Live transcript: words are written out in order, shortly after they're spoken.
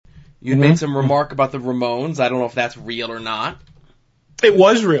You made some remark about the Ramones. I don't know if that's real or not. It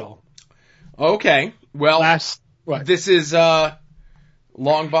was real. Okay. Well, what? This is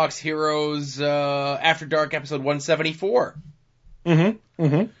Longbox Heroes After Dark episode 174.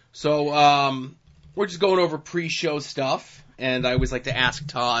 So we're just going over pre-show stuff, and I always like to ask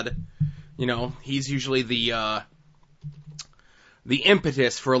Todd. You know, he's usually the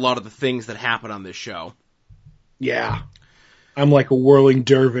impetus for a lot of the things that happen on this show. Yeah. I'm like a whirling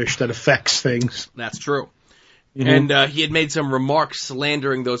dervish that affects things. That's true. And he had made some remarks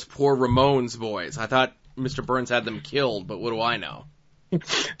slandering those poor Ramones boys. I thought Mr. Burns had them killed, but what do I know?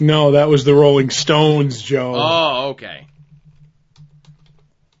 No, that was the Rolling Stones, Joe. Oh, okay.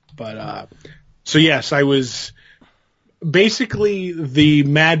 But, so yes, I was basically the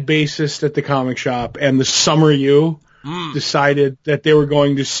mad bassist at the comic shop, and the Summer U decided that they were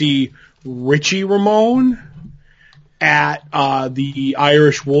going to see Richie Ramone at the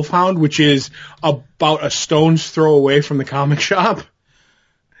Irish Wolfhound, which is about a stone's throw away from the comic shop.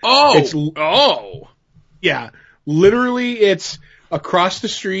 Yeah. Literally, it's across the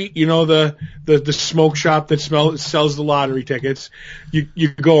street, you know, the smoke shop that sells the lottery tickets. You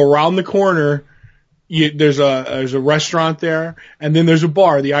go around the corner, there's a restaurant there, and then there's a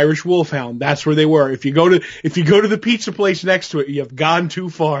bar, the Irish Wolfhound. That's where they were. If you go to the pizza place next to it, you have gone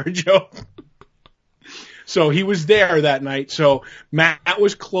too far, Joe. So he was there that night. So Matt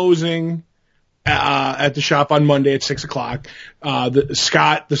was closing at the shop on Monday at 6:00.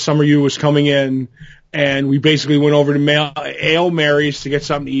 Scott, the Summer U, was coming in, and we basically went over to Ale Mary's to get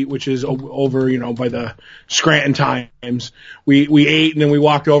something to eat, which is over, you know, by the Scranton Times. We ate, and then we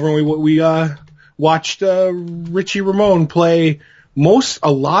walked over and we watched Richie Ramone play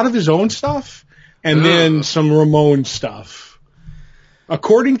a lot of his own stuff, and then some Ramone stuff.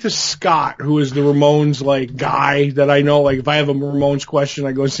 According to Scott, who is the Ramones guy that I know, if I have a Ramones question,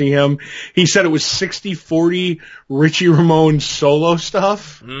 I go see him. He said it was 60-40 Richie Ramone solo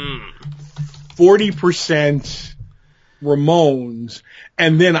stuff, 40% Ramones,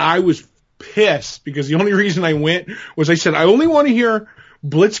 and then I was pissed because the only reason I went was I said I only want to hear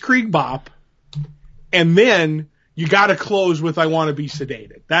Blitzkrieg Bop, and then you got to close with I Want to Be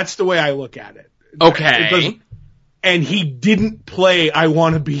Sedated. That's the way I look at it. Okay. And he didn't play I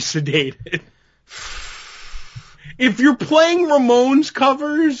Want to Be Sedated. If you're playing Ramones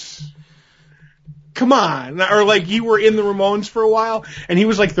covers, come on. Or you were in the Ramones for a while, and he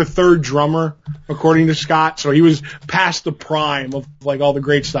was the third drummer, according to Scott, so he was past the prime of all the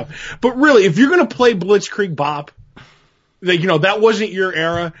great stuff. But really, if you're going to play Blitzkrieg Bop, that wasn't your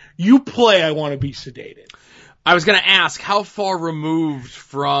era, you play I Want to Be Sedated. I was going to ask, how far removed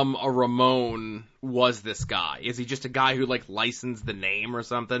from a Ramone was this guy? Is he just a guy who, licensed the name or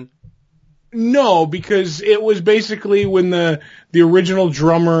something? No, because it was basically when the original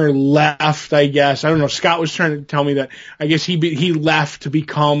drummer left, I guess. I don't know. Scott was trying to tell me that I guess he left to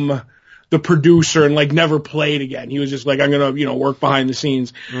become the producer and never played again. He was just I'm going to, work behind the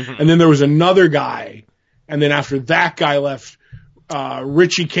scenes. Mm-hmm. And then there was another guy. And then after that guy left,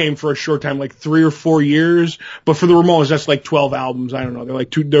 Richie came for a short time, 3 or 4 years, but for the Ramones, that's 12 albums. I don't know. They're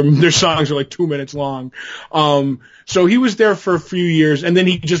their songs are 2 minutes long. So he was there for a few years, and then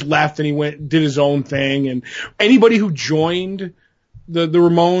he just left and he did his own thing. And anybody who joined the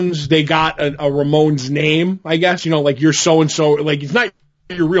Ramones, they got a Ramones name, I guess, you're so-and-so, it's not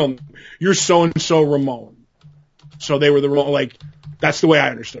your real name. You're so-and-so Ramone. So they were the Ramones, that's the way I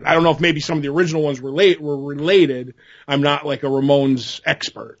understood. I don't know if maybe some of the original ones were related. I'm not a Ramones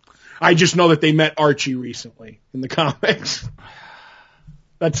expert. I just know that they met Archie recently in the comics.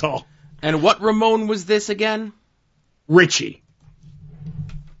 That's all. And what Ramone was this again? Richie.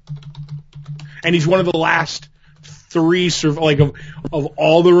 And he's one of the last 3 of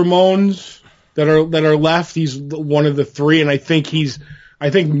all the Ramones that are left. He's one of the 3, and I think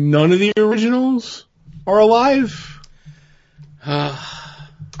none of the originals are alive.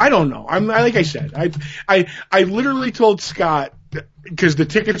 I don't know. Like I said, I literally told Scott, because the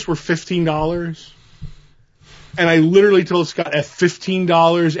tickets were $15, and I literally told Scott at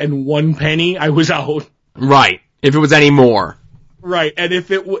 $15 and 1 penny, I was out. Right. If it was any more. Right. And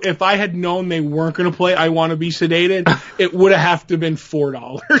if I had known they weren't going to play I Want to Be Sedated, it would have to been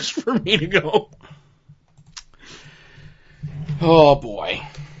 $4 for me to go. Oh boy.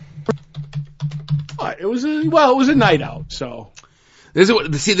 But it was a night out, so. This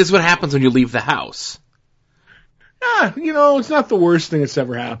is what happens when you leave the house. It's not the worst thing that's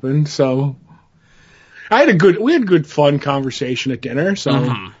ever happened, so. We had good fun conversation at dinner, so.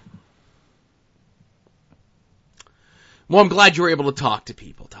 Mm-hmm. Well, I'm glad you were able to talk to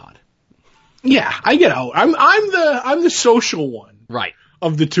people, Todd. Yeah, I get out. I'm the social one. Right.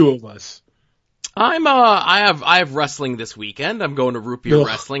 of the two of us? I have wrestling this weekend. I'm going to Root Beer Ugh.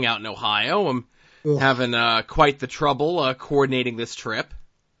 Wrestling out in Ohio. I'm Ugh. having quite the trouble coordinating this trip.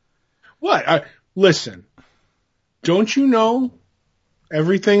 What? Listen, don't you know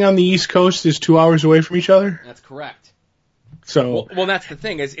everything on the East Coast is 2 hours away from each other? That's correct. So, Well, that's the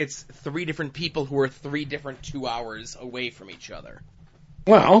thing, is it's three different people who are 3 different 2 hours away from each other.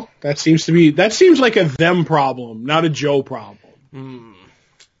 well, that seems like a them problem, not a Joe problem.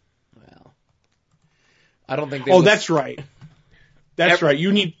 Well, I don't think. That's right. That's right.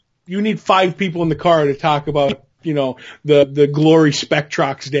 You need 5 people in the car to talk about, the Glory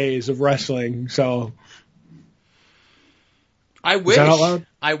Spectrox days of wrestling. So, I wish. Is that out loud?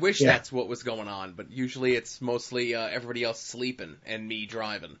 I wish Yeah. that's what was going on, but usually it's mostly everybody else sleeping and me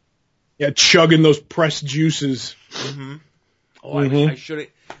driving. yeah, chugging those pressed juices. Oh, I should.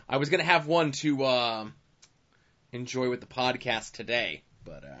 I was gonna have one to enjoy with the podcast today,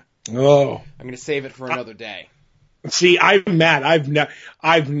 but Oh. I'm gonna save it for another day. See, I'm mad.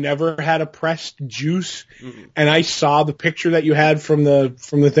 I've never had a pressed juice, and I saw the picture that you had from the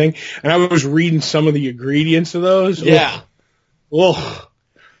thing, and I was reading some of the ingredients of those. Yeah. Ugh.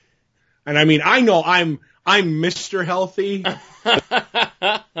 And I mean, I know I'm Mr. Healthy.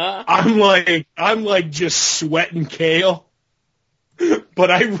 I'm like just sweating kale. But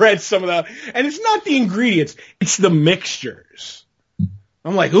I read some of that, and it's not the ingredients, it's the mixtures.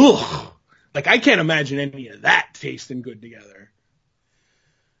 I'm like, ugh. Like, I can't imagine any of that tasting good together.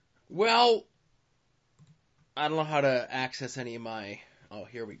 Well, I don't know how to access any of my. Oh,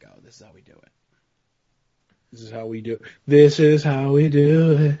 here we go. This is how we do it. This is how we do it. This is how we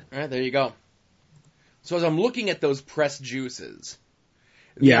do it. All right, there you go. So as I'm looking at those pressed juices,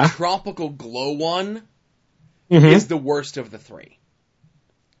 Yeah. the Tropical Glow one is the worst of the 3.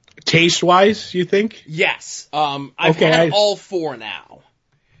 Taste-wise, you think? Yes. I've had all 4 now.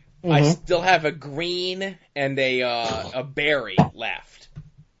 I still have a green and a berry left.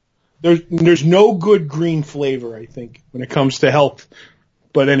 There's no good green flavor, I think, when it comes to health.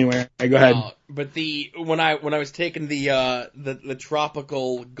 But anyway, go ahead. But when I was taking the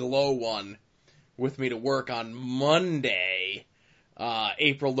Tropical Glow one with me to work on Monday,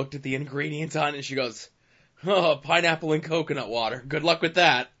 April looked at the ingredients on it and she goes, "Oh, pineapple and coconut water. Good luck with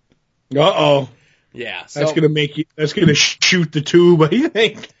that." Uh-oh. Yeah. So, that's gonna shoot the tube, what do you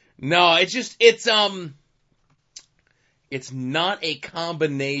think? no, it's not a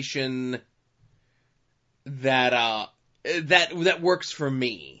combination that works for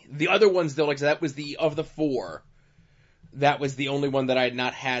me. The other ones though, like that was of the 4, that was the only one that I had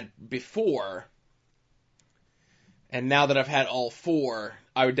not had before. And now that I've had all 4,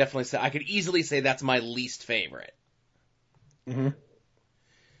 I could easily say that's my least favorite.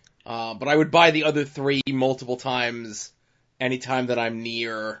 But I would buy the other 3 multiple times anytime that I'm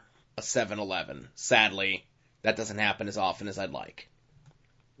near a 7-Eleven. Sadly, that doesn't happen as often as I'd like.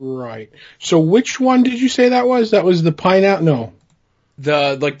 Right. So which one did you say that was? That was the pineapple? No.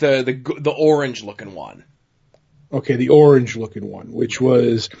 The orange looking one. Okay, the orange looking one, which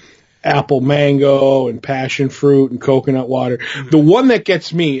was apple mango and passion fruit and coconut water. The one that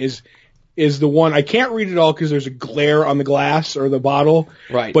gets me is the one, I can't read it all because there's a glare on the glass or the bottle.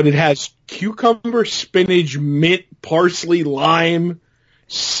 Right. But it has cucumber, spinach, mint, parsley, lime,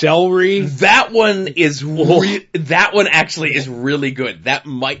 celery. That one actually is really good. That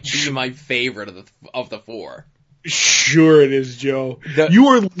might be my favorite of the 4. Sure it is, Joe. You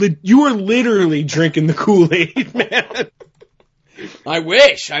are literally drinking the Kool-Aid, man. I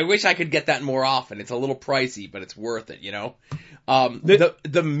wish I could get that more often. It's a little pricey, but it's worth it,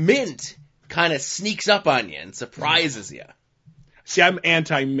 The mint kind of sneaks up on you and surprises you. See, I'm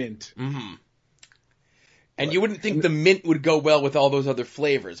anti-mint. And you wouldn't think the mint would go well with all those other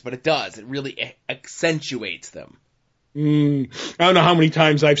flavors, but it does. It really accentuates them. I don't know how many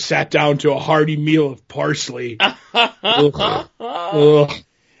times I've sat down to a hearty meal of parsley. Ugh. Ugh.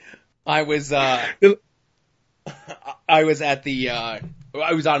 I was at the, I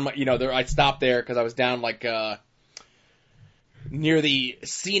was on my, I stopped there because I was down near the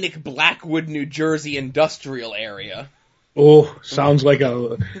scenic Blackwood, New Jersey industrial area. Oh, sounds like a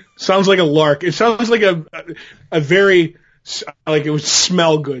lark. It sounds like a very, like it would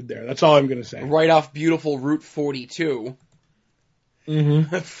smell good there. That's all I'm going to say. Right off beautiful Route 42.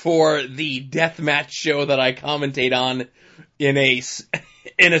 For the deathmatch show that I commentate on in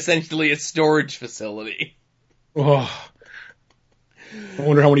essentially a storage facility. Oh, I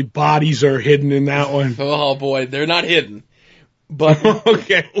wonder how many bodies are hidden in that one. Oh boy, they're not hidden. But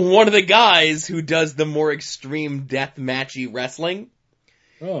okay. One of the guys who does the more extreme deathmatchy wrestling.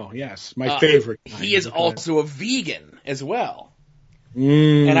 Oh yes, my favorite. He is also a vegan as well.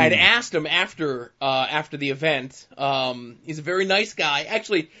 And I'd asked him after the event. He's a very nice guy.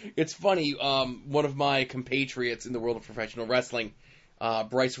 Actually, it's funny. One of my compatriots in the world of professional wrestling,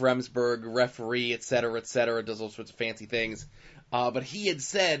 Bryce Remsburg, referee, et cetera, does all sorts of fancy things. But he had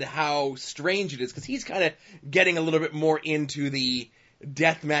said how strange it is, because he's kind of getting a little bit more into the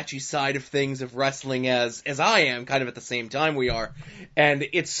deathmatchy side of things of wrestling as I am, kind of at the same time we are. And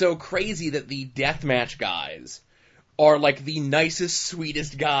it's so crazy that the deathmatch guys are like the nicest,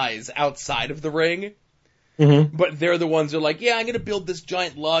 sweetest guys outside of the ring. Mm-hmm. But they're the ones who are like, yeah, I'm going to build this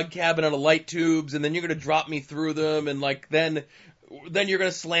giant log cabin out of light tubes, and then you're going to drop me through them, and like then you're going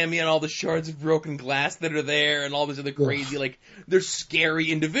to slam me on all the shards of broken glass that are there, and all these other crazy, like, they're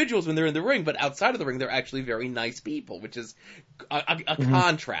scary individuals when they're in the ring, but outside of the ring, they're actually very nice people, which is a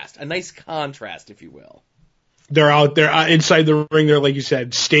contrast, a nice contrast, if you will. They're out there inside the ring. They're, like you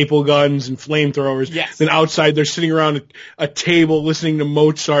said, staple guns and flamethrowers. Yes. Then outside, they're sitting around a table listening to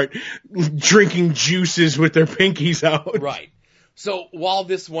Mozart, drinking juices with their pinkies out. Right. So while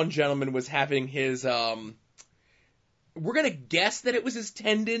this one gentleman was having his, we're gonna guess that it was his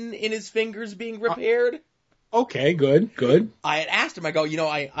tendon in his fingers being repaired. Okay, good. I had asked him, I go,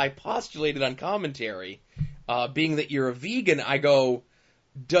 I postulated on commentary, being that you're a vegan, I go,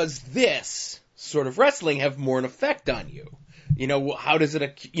 does this sort of wrestling have more an effect on you? How does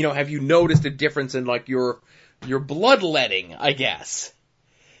it, have you noticed a difference in like your bloodletting, I guess?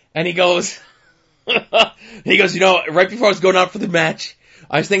 And he goes, right before I was going out for the match,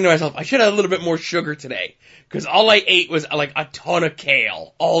 I was thinking to myself, I should have a little bit more sugar today, because all I ate was like a ton of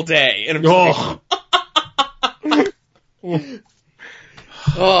kale all day. And I'm just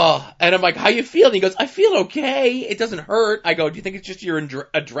and I'm like, how you feel? And he goes, I feel okay. It doesn't hurt. I go, do you think it's just your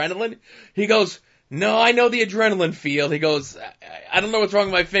adrenaline? He goes, no, I know the adrenaline feel. He goes, I don't know what's wrong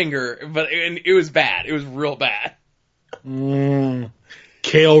with my finger, but it was bad. It was real bad.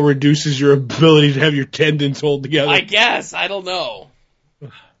 Kale reduces your ability to have your tendons hold together. I guess. I don't know.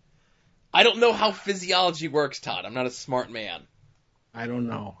 I don't know how physiology works, Todd. I'm not a smart man. I don't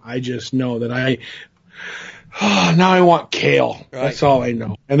know. I just know that now I want kale. Right. That's all I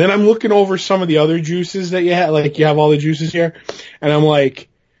know. And then I'm looking over some of the other juices that you have. Like, you have all the juices here. And I'm like,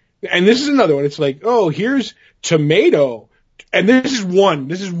 and this is another one. It's like, oh, here's tomato. And this is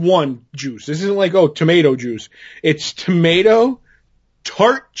one juice. This isn't like, oh, tomato juice. It's tomato,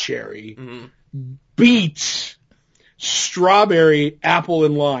 tart cherry, beets, strawberry, apple,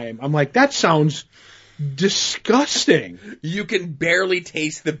 and lime. I'm like, that sounds disgusting. You can barely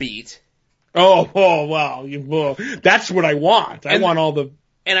taste the beet. Oh, wow. That's what I want. I want all the...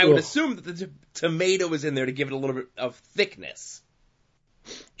 And I would assume that the tomato is in there to give it a little bit of thickness.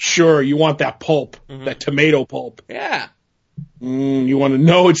 Sure, you want that pulp, that tomato pulp. Yeah. You want to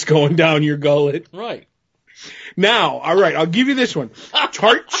know it's going down your gullet. Right. Now, all right, I'll give you this one.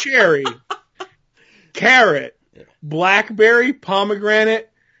 Tart cherry, carrot, blackberry, pomegranate,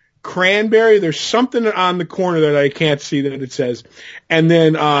 cranberry. There's something on the corner that I can't see that it says. And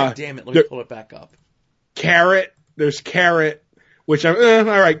then, damn it, let me pull it back up. Carrot. There's carrot, which all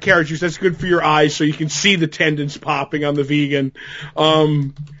right, carrot juice. That's good for your eyes, so you can see the tendons popping on the vegan.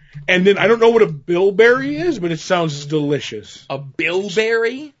 And then I don't know what a bilberry is, but it sounds delicious. A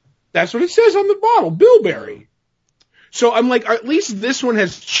bilberry? That's what it says on the bottle, bilberry. So I'm like, at least this one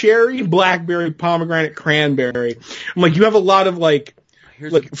has cherry, blackberry, pomegranate, cranberry. I'm like, you have a lot of like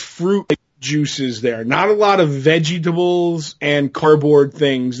fruit juices there. Not a lot of vegetables and cardboard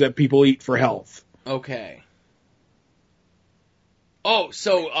things that people eat for health. Okay. Oh,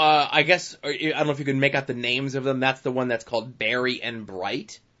 so I guess, I don't know if you can make out the names of them. That's the one that's called Berry and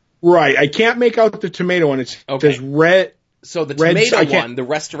Bright. Right. I can't make out the tomato one. It says red. So the tomato one, the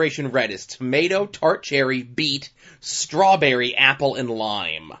Restoration Red, is tomato, tart cherry, beet, strawberry, apple, and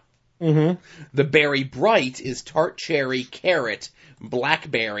lime. Mm-hmm. The Berry Bright is tart cherry, carrot,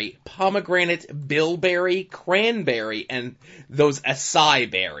 blackberry, pomegranate, bilberry, cranberry, and those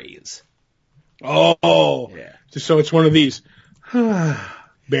acai berries. Oh. Yeah. So it's one of these.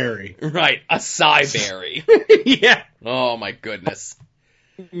 Berry. Right. Acai berry. Yeah. Oh, my goodness.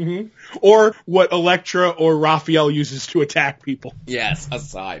 Mm-hmm. Or what Elektra or Raphael uses to attack people. Yes,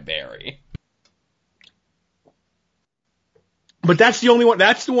 acai berry. But that's the only one.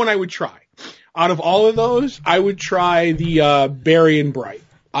 That's the one I would try. Out of all of those, I would try the Berry and Bright.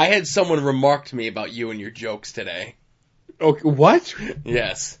 I had someone remark to me about you and your jokes today. Okay, what?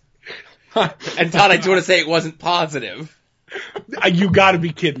 Yes. And Todd, I do want to say it wasn't positive. You got to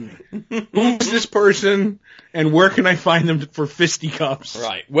be kidding me. Who's this person, and where can I find them for fisticuffs?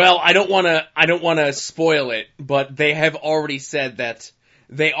 Right. Well, I don't want to spoil it, but they have already said that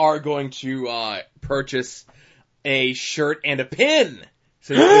they are going to purchase a shirt and a pin.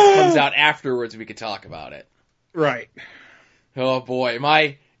 So this comes out afterwards, we could talk about it. Right. Oh boy, am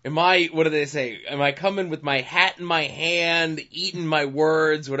I, what do they say? Am I coming with my hat in my hand, eating my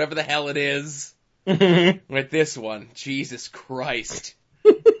words, whatever the hell it is? With this one, Jesus Christ.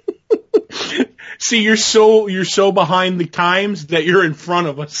 See, you're so behind the times that you're in front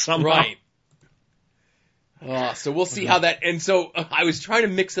of us somehow. Right. So we'll see how that, and so I was trying to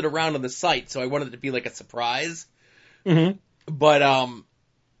mix it around on the site, so I wanted it to be like a surprise. Mm-hmm. But,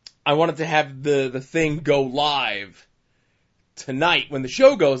 I wanted to have the thing go live tonight when the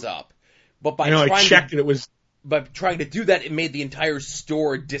show goes up. But by I checked it was... By trying to do that, it made the entire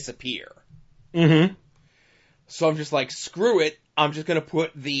store disappear. Mm-hmm. So I'm just like, screw it. I'm just gonna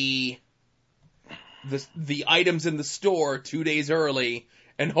put the items in the store 2 days early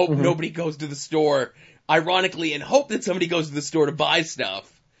and hope nobody goes to the store. Ironically, and hope that somebody goes to the store to buy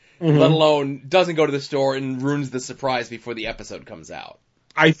stuff, let alone doesn't go to the store and ruins the surprise before the episode comes out.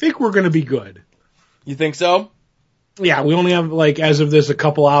 I think we're going to be good. You think so? Yeah, we only have, as of this, a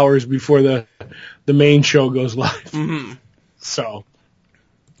couple hours before the main show goes live. Mm-hmm. So,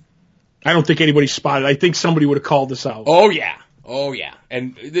 I don't think anybody spotted. I think somebody would have called us out. Oh, yeah. Oh, yeah.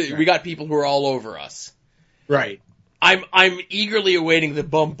 And we got people who are all over us. Right. I'm eagerly awaiting the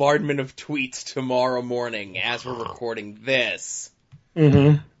bombardment of tweets tomorrow morning as we're recording this.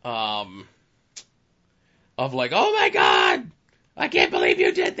 Mm-hmm. Of like, oh my God! I can't believe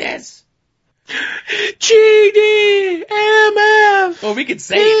you did this! GDMF! Well, we could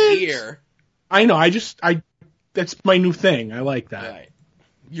say it here. I know, that's my new thing. I like that. Right.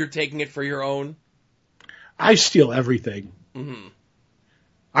 You're taking it for your own? I steal everything. Mm-hmm.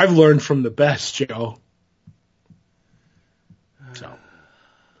 I've learned from the best, Joe. So,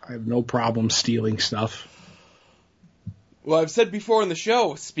 I have no problem stealing stuff. Well, I've said before in the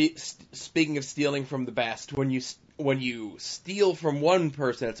show, speaking of stealing from the best, when you steal from one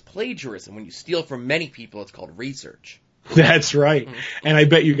person, it's plagiarism. When you steal from many people, it's called research. That's right. And I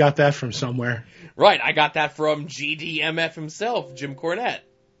bet you got that from somewhere. Right. I got that from GDMF himself, Jim Cornette.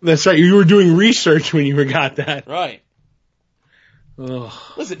 That's right. You were doing research when you got that. Right. Ugh.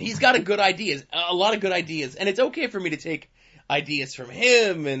 Listen, he's got a lot of good ideas, and it's okay for me to take ideas from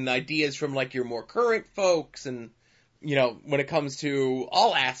him and ideas from your more current folks and when it comes to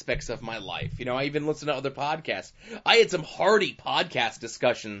all aspects of my life. I even listen to other podcasts. I had some hearty podcast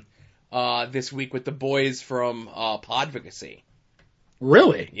discussion this week with the boys from Podvocacy.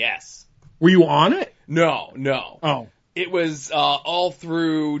 Really? Yes. Were you on it? No. Oh. It was all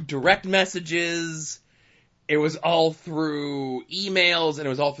through direct messages. It was all through emails, and it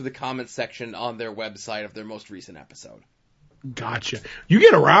was all through the comments section on their website of their most recent episode. Gotcha. You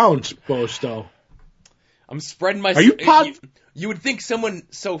get around, Bosto. I'm spreading my... Are you you would think someone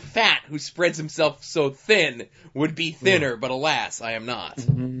so fat who spreads himself so thin would be thinner, but alas, I am not.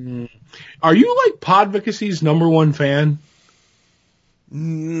 Mm-hmm. Are you Podvocacy's number one fan?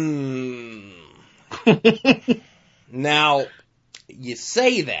 Now, you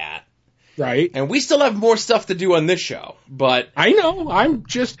say that. Right. And we still have more stuff to do on this show, but... I know.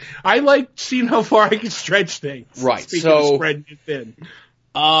 I like seeing how far I can stretch things. Right. Speaking of spreading it thin.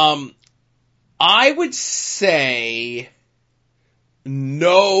 I would say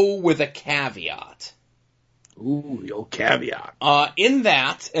no with a caveat. Ooh, the old caveat. In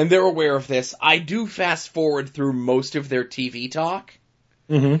that, and they're aware of this, I do fast forward through most of their TV talk.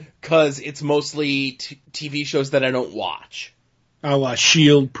 Mm-hmm. Because it's mostly TV shows that I don't watch.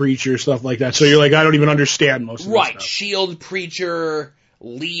 S.H.I.E.L.D., Preacher, stuff like that. So you're I don't even understand most of this stuff. Right, S.H.I.E.L.D., Preacher,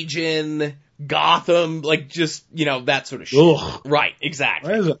 Legion, Gotham, that sort of shit. Ugh. Right,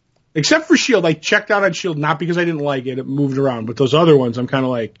 exactly. What is it? Except for S.H.I.E.L.D., I checked out on S.H.I.E.L.D., not because I didn't like it, it moved around, but those other ones I'm kind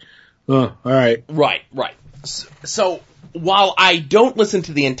of all right. Right. So, while I don't listen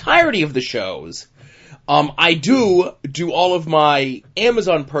to the entirety of the shows, I do all of my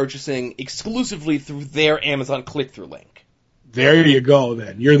Amazon purchasing exclusively through their Amazon click-through link. There you go,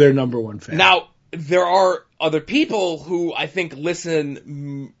 then. You're their number one fan. Now, there are other people who I think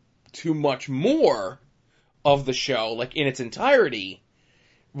listen to much more of the show, in its entirety,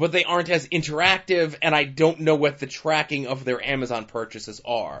 but they aren't as interactive, and I don't know what the tracking of their Amazon purchases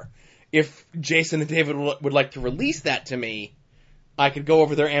are. If Jason and David would like to release that to me, I could go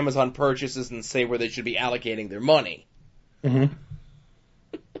over their Amazon purchases and say where they should be allocating their money. Mm-hmm.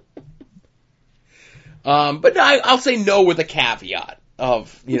 But I'll say no with a caveat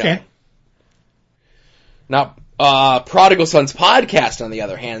of, okay. Now, Prodigal Sons podcast, on the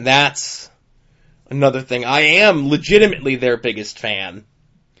other hand, that's another thing. I am legitimately their biggest fan.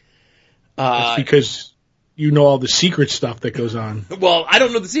 That's because you know all the secret stuff that goes on. Well, I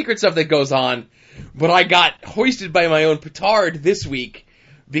don't know the secret stuff that goes on, but I got hoisted by my own petard this week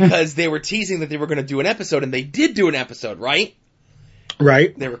because they were teasing that they were going to do an episode, and they did do an episode, right?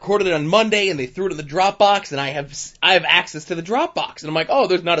 Right. They recorded it on Monday, and they threw it in the Dropbox, and I have access to the Dropbox. And I'm like, oh,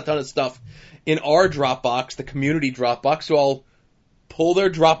 there's not a ton of stuff in our Dropbox, the community Dropbox, so I'll pull their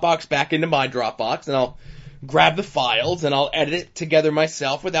Dropbox back into my Dropbox, and I'll grab the files, and I'll edit it together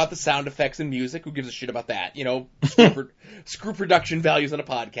myself without the sound effects and music. Who gives a shit about that? You know, screw production values on a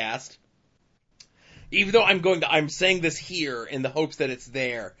podcast. Even though I'm saying this here in the hopes that it's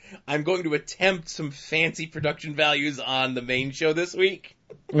there, I'm going to attempt some fancy production values on the main show this week.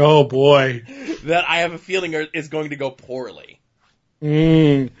 Oh, boy. That I have a feeling is going to go poorly.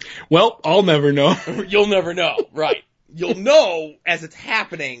 Well, I'll never know. You'll never know, right. You'll know as it's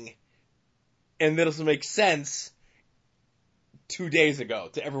happening, and this will make sense 2 days ago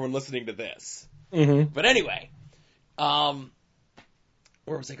to everyone listening to this. Mm-hmm. But anyway,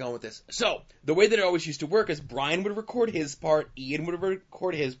 where was I going with this? So, the way that it always used to work is Brian would record his part, Ian would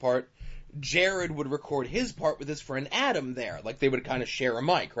record his part, Jared would record his part with his friend Adam there. Like, they would kind of share a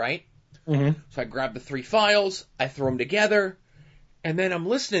mic, right? Mm-hmm. So I grab the 3 files, I throw them together, and then I'm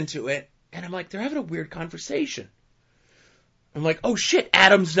listening to it, and I'm like, they're having a weird conversation. I'm like, oh shit,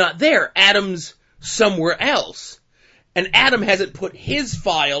 Adam's not there. Adam's somewhere else. And Adam hasn't put his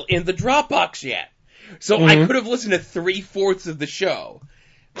file in the Dropbox yet. So I could have listened to 3/4 of the show.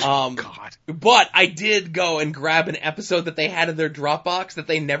 God. But I did go and grab an episode that they had in their Dropbox that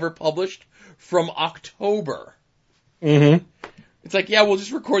they never published from October. Mm-hmm. It's like, yeah, we'll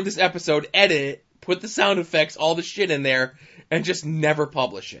just record this episode, edit it, put the sound effects, all the shit in there, and just never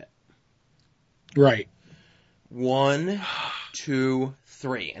publish it. Right. 1, 2,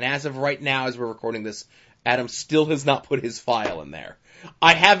 3. And as of right now, as we're recording this, Adam still has not put his file in there.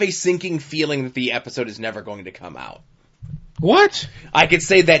 I have a sinking feeling that the episode is never going to come out. What? I could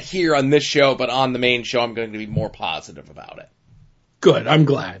say that here on this show, but on the main show, I'm going to be more positive about it. Good. I'm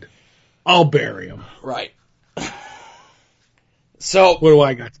glad. I'll bury him. Right. So, what do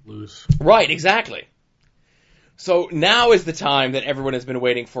I got to lose? Right, exactly. So now is the time that everyone has been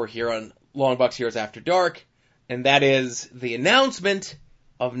waiting for here on Longbox Heroes After Dark, and that is the announcement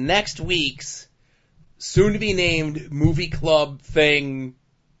of next week's soon-to-be-named movie club thing,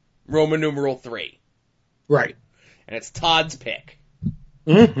 Roman numeral 3. Right. And it's Todd's pick.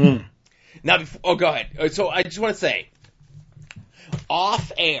 Mm-hmm. Now, go ahead. So I just want to say,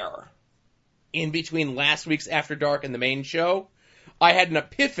 off air, in between last week's After Dark and the main show, I had an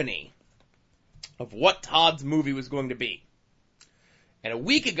epiphany of what Todd's movie was going to be. And a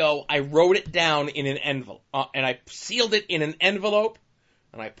week ago, I wrote it down in an envelope, and I sealed it in an envelope,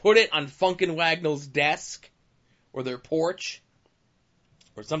 and I put it on Funk and Wagnall's desk, or their porch,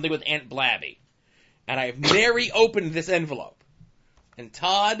 or something with Aunt Blabby. And I have nary opened this envelope. And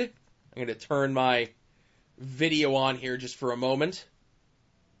Todd, I'm going to turn my video on here just for a moment.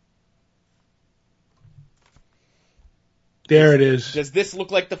 There it is. Does this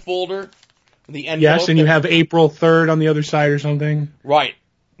look like the folder? The envelope? Yes, and you have April 3rd on the other side or something? Right.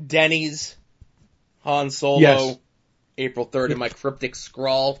 Denny's, Han Solo, yes. April 3rd in my cryptic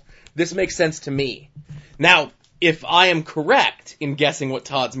scrawl. This makes sense to me. Now, if I am correct in guessing what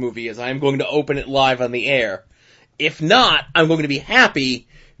Todd's movie is, I am going to open it live on the air. If not, I'm going to be happy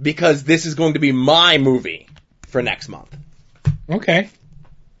because this is going to be my movie for next month. Okay.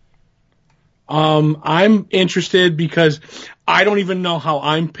 I'm interested because I don't even know how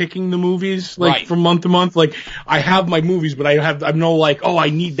I'm picking the movies, like, from month to month. Like, I have my movies, but I'm no like, oh, I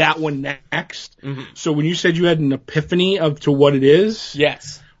need that one next. Mm-hmm. So when you said you had an epiphany to what it is.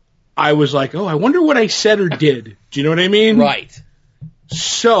 Yes. I was like, oh, I wonder what I said or did. Do you know what I mean? Right.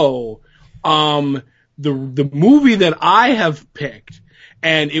 So, the movie that I have picked,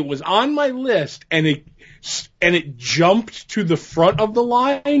 and it was on my list, and it jumped to the front of the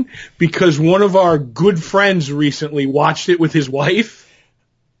line because one of our good friends recently watched it with his wife,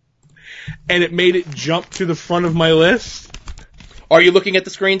 and it made it jump to the front of my list. Are you looking at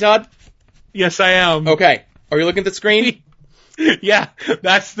the screen, Todd? Yes, I am. Okay. Are you looking at the screen? Yeah,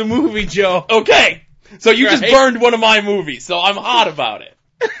 that's the movie, Joe. Okay. So you just burned one of my movies, so I'm hot about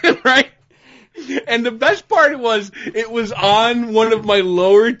it. Right? And the best part was, it was on one of my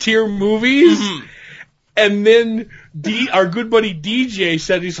lower tier movies, and then our good buddy DJ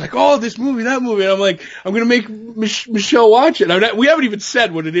said, he's like, oh, this movie, that movie, and I'm like, I'm gonna make Michelle watch it. We haven't even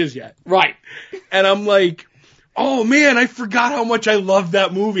said what it is yet. Right. And I'm like, oh man, I forgot how much I love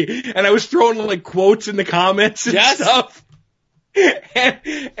that movie. And I was throwing like quotes in the comments and stuff.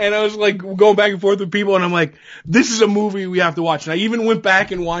 And I was like going back and forth with people, and I'm like, this is a movie we have to watch. And I even went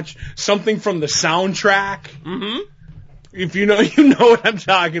back and watched something from the soundtrack. Mm-hmm. If you know, you know what I'm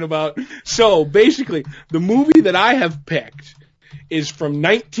talking about. So basically, the movie that I have picked is from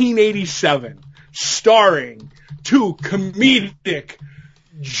 1987, starring two comedic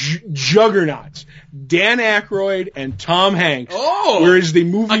juggernauts, Dan Aykroyd and Tom Hanks. Oh, whereas the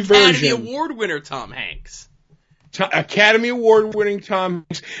movie Academy version, Award winner Tom Hanks. Academy Award winning Tom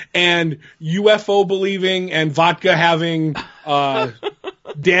Hanks and UFO believing and vodka having Dan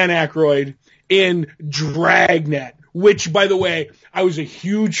Aykroyd in Dragnet. Which, by the way, I was a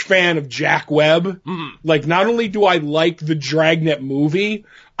huge fan of Jack Webb. Mm-hmm. Like, not only do I like the Dragnet movie,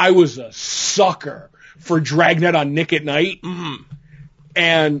 I was a sucker for Dragnet on Nick at Night. Mm-hmm.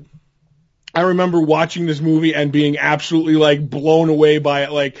 And I remember watching this movie and being absolutely, like, blown away by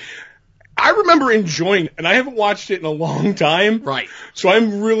it. Like, I remember enjoying it, and I haven't watched it in a long time. Right. So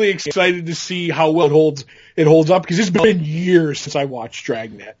I'm really excited to see how well it holds up, because it's been years since I watched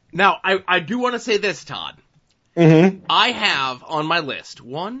Dragnet. Now, I do want to say this, Todd. Mm-hmm. I have on my list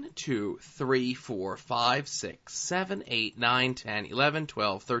 1, 2, 3, 4, 5, 6, 7, 8, 9, 10, 11,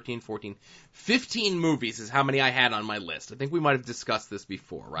 12, 13, 14, 15 movies is how many I had on my list. I think we might have discussed this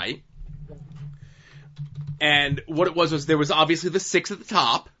before, right? And what it was there was obviously the 6 at the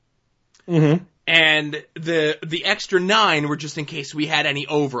top. Mm-hmm. And the extra 9 were just in case we had any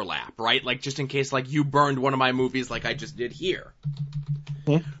overlap, right? Like, just in case, like, you burned one of my movies like I just did here.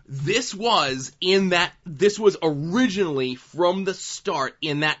 Mm-hmm. This was originally from the start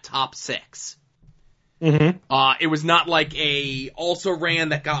in that top 6. Mm-hmm. It was not like a also ran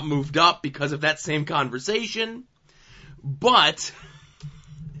that got moved up because of that same conversation. But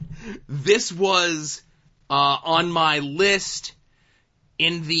this was on my list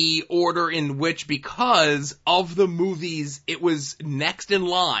in the order in which, because of the movies, it was next in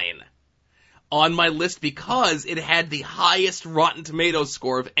line on my list because it had the highest Rotten Tomatoes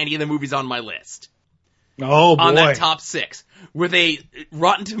score of any of the movies on my list. Oh, boy. On that top 6, with a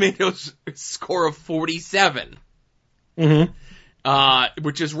Rotten Tomatoes score of 47. Mm-hmm.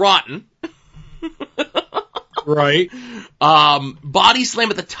 Which is rotten. Right. Body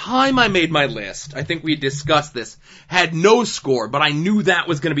Slam, at the time I made my list, I think we discussed this, had no score, but I knew that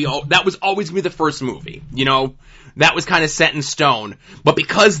was always gonna be the first movie. You know, that was kind of set in stone. But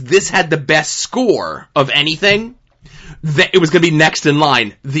because this had the best score of anything, it was gonna be next in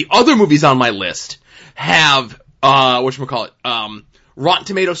line. The other movies on my list have, Rotten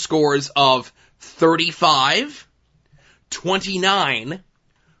Tomato scores of 35, 29,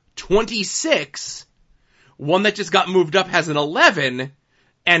 26, one that just got moved up has an 11,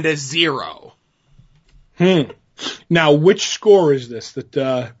 and a 0. Now, which score is this?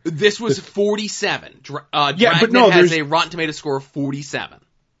 This was 47. But no, has a Rotten Tomato score of 47.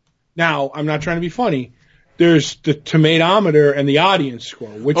 Now, I'm not trying to be funny. There's the tomatometer and the audience score.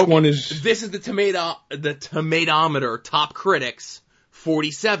 Which one is? This is the tomatometer, top critics,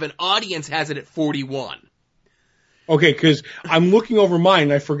 47. Audience has it at 41. Okay, because I'm looking over mine,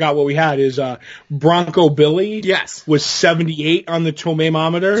 and I forgot what we had. Is Bronco Billy? Yes. Was 78 on the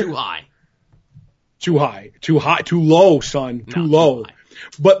tomatometer? Too high. Too high. Too high. Too low, son. Too low. Too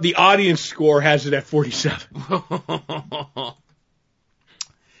But the audience score has it at 47.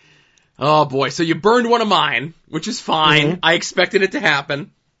 Oh boy, so you burned one of mine, which is fine. Mm-hmm. I expected it to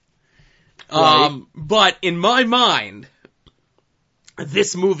happen. Right. But in my mind,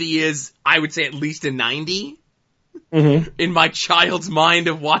 this movie is, I would say, at least a 90. Mm-hmm. In my child's mind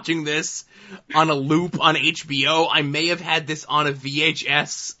of watching this on a loop on HBO, I may have had this on a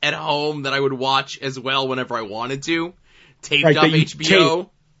VHS at home that I would watch as well whenever I wanted to. Taped up HBO.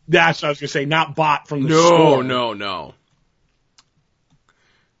 That's what I was going to say, not bought from the store. No.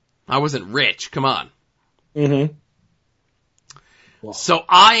 I wasn't rich. Come on. Mm-hmm. Well. So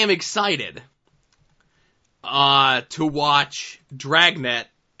I am excited to watch Dragnet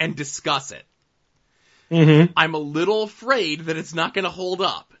and discuss it. Mm-hmm. I'm a little afraid that it's not going to hold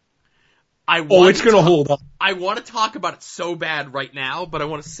up. It's going to hold up. I want to talk about it so bad right now, but I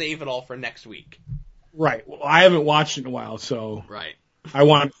want to save it all for next week. Right. Well, I haven't watched it in a while, so right. I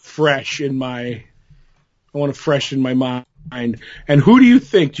want it fresh in my mind. And who do you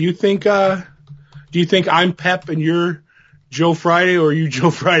think? Do you think I'm Pep and you're Joe Friday, or are you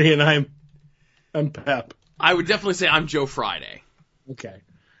Joe Friday and I'm Pep? I would definitely say I'm Joe Friday. Okay.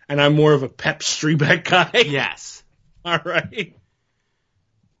 And I'm more of a Pep Strebeck guy? Yes. All right.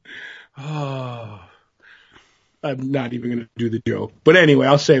 Oh, I'm not even going to do the joke. But anyway,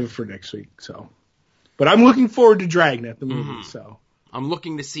 I'll save it for next week. So, but I'm looking forward to Dragnet, the movie. Mm-hmm. So I'm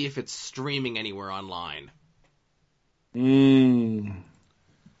looking to see if it's streaming anywhere online.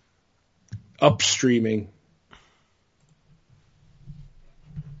 Upstreaming.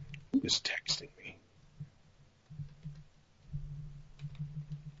 Who is texting me?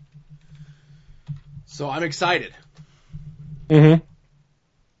 So I'm excited. Mm-hmm.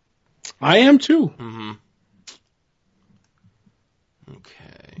 I am too. Mm-hmm.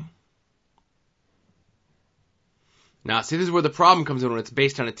 Okay. Now, see, this is where the problem comes in when it's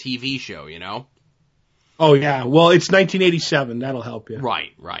based on a TV show, you know? Oh, yeah. Well, it's 1987. That'll help you.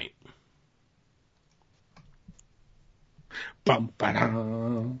 Right. Bum,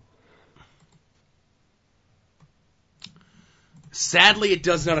 ba-dum. Sadly, it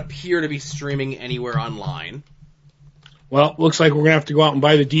does not appear to be streaming anywhere online. Well, looks like we're going to have to go out and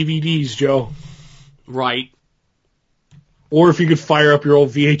buy the DVDs, Joe. Right. Or if you could fire up your old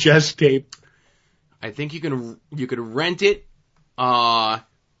VHS tape. I think you could rent it online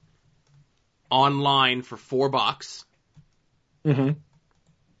for $4. Mm-hmm.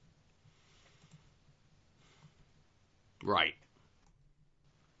 Right.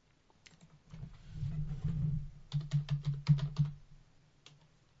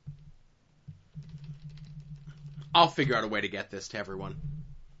 I'll figure out a way to get this to everyone.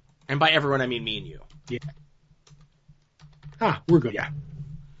 And by everyone, I mean me and you. Yeah. We're good, yeah.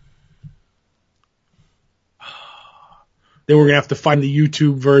 Then we're going to have to find the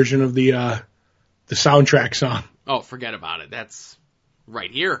YouTube version of the soundtrack song. Oh, forget about it. That's right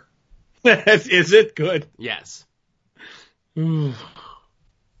here. Is it? Good. Yes. All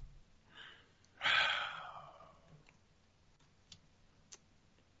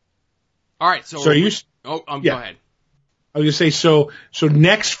right, so are you... Go ahead. I was going to say, so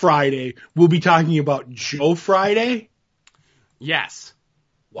next Friday, we'll be talking about Joe Friday? Yes.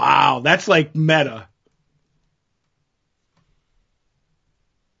 Wow, that's like meta.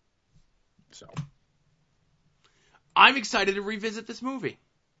 So, I'm excited to revisit this movie.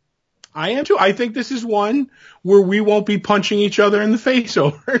 I am too. I think this is one where we won't be punching each other in the face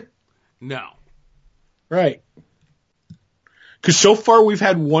over. No. Right. Because so far we've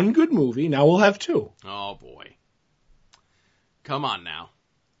had one good movie. Now we'll have two. Oh, boy. Come on now.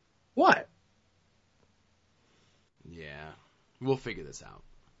 What? Yeah. We'll figure this out.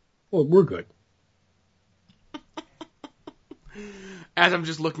 Well, we're good. As I'm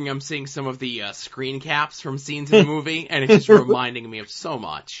just looking, I'm seeing some of the screen caps from scenes in the movie, and it's just reminding me of so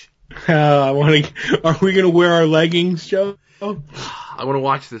much. Are we going to wear our leggings, Joe? I want to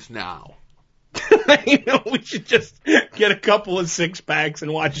watch this now. We should just get a couple of 6-packs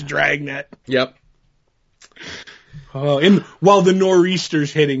and watch Dragnet. Yep. While the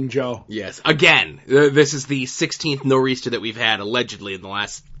nor'easter's hitting, Joe. Yes. Again, this is the 16th nor'easter that we've had, allegedly, in the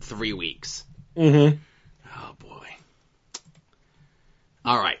last 3 weeks. Mm-hmm. Oh, boy.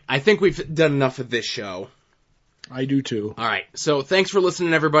 All right. I think we've done enough of this show. I do, too. All right. So thanks for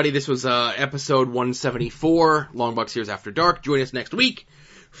listening, everybody. This was episode 174, Longbox Heroes After Dark. Join us next week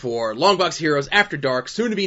for Longbox Heroes After Dark, soon to be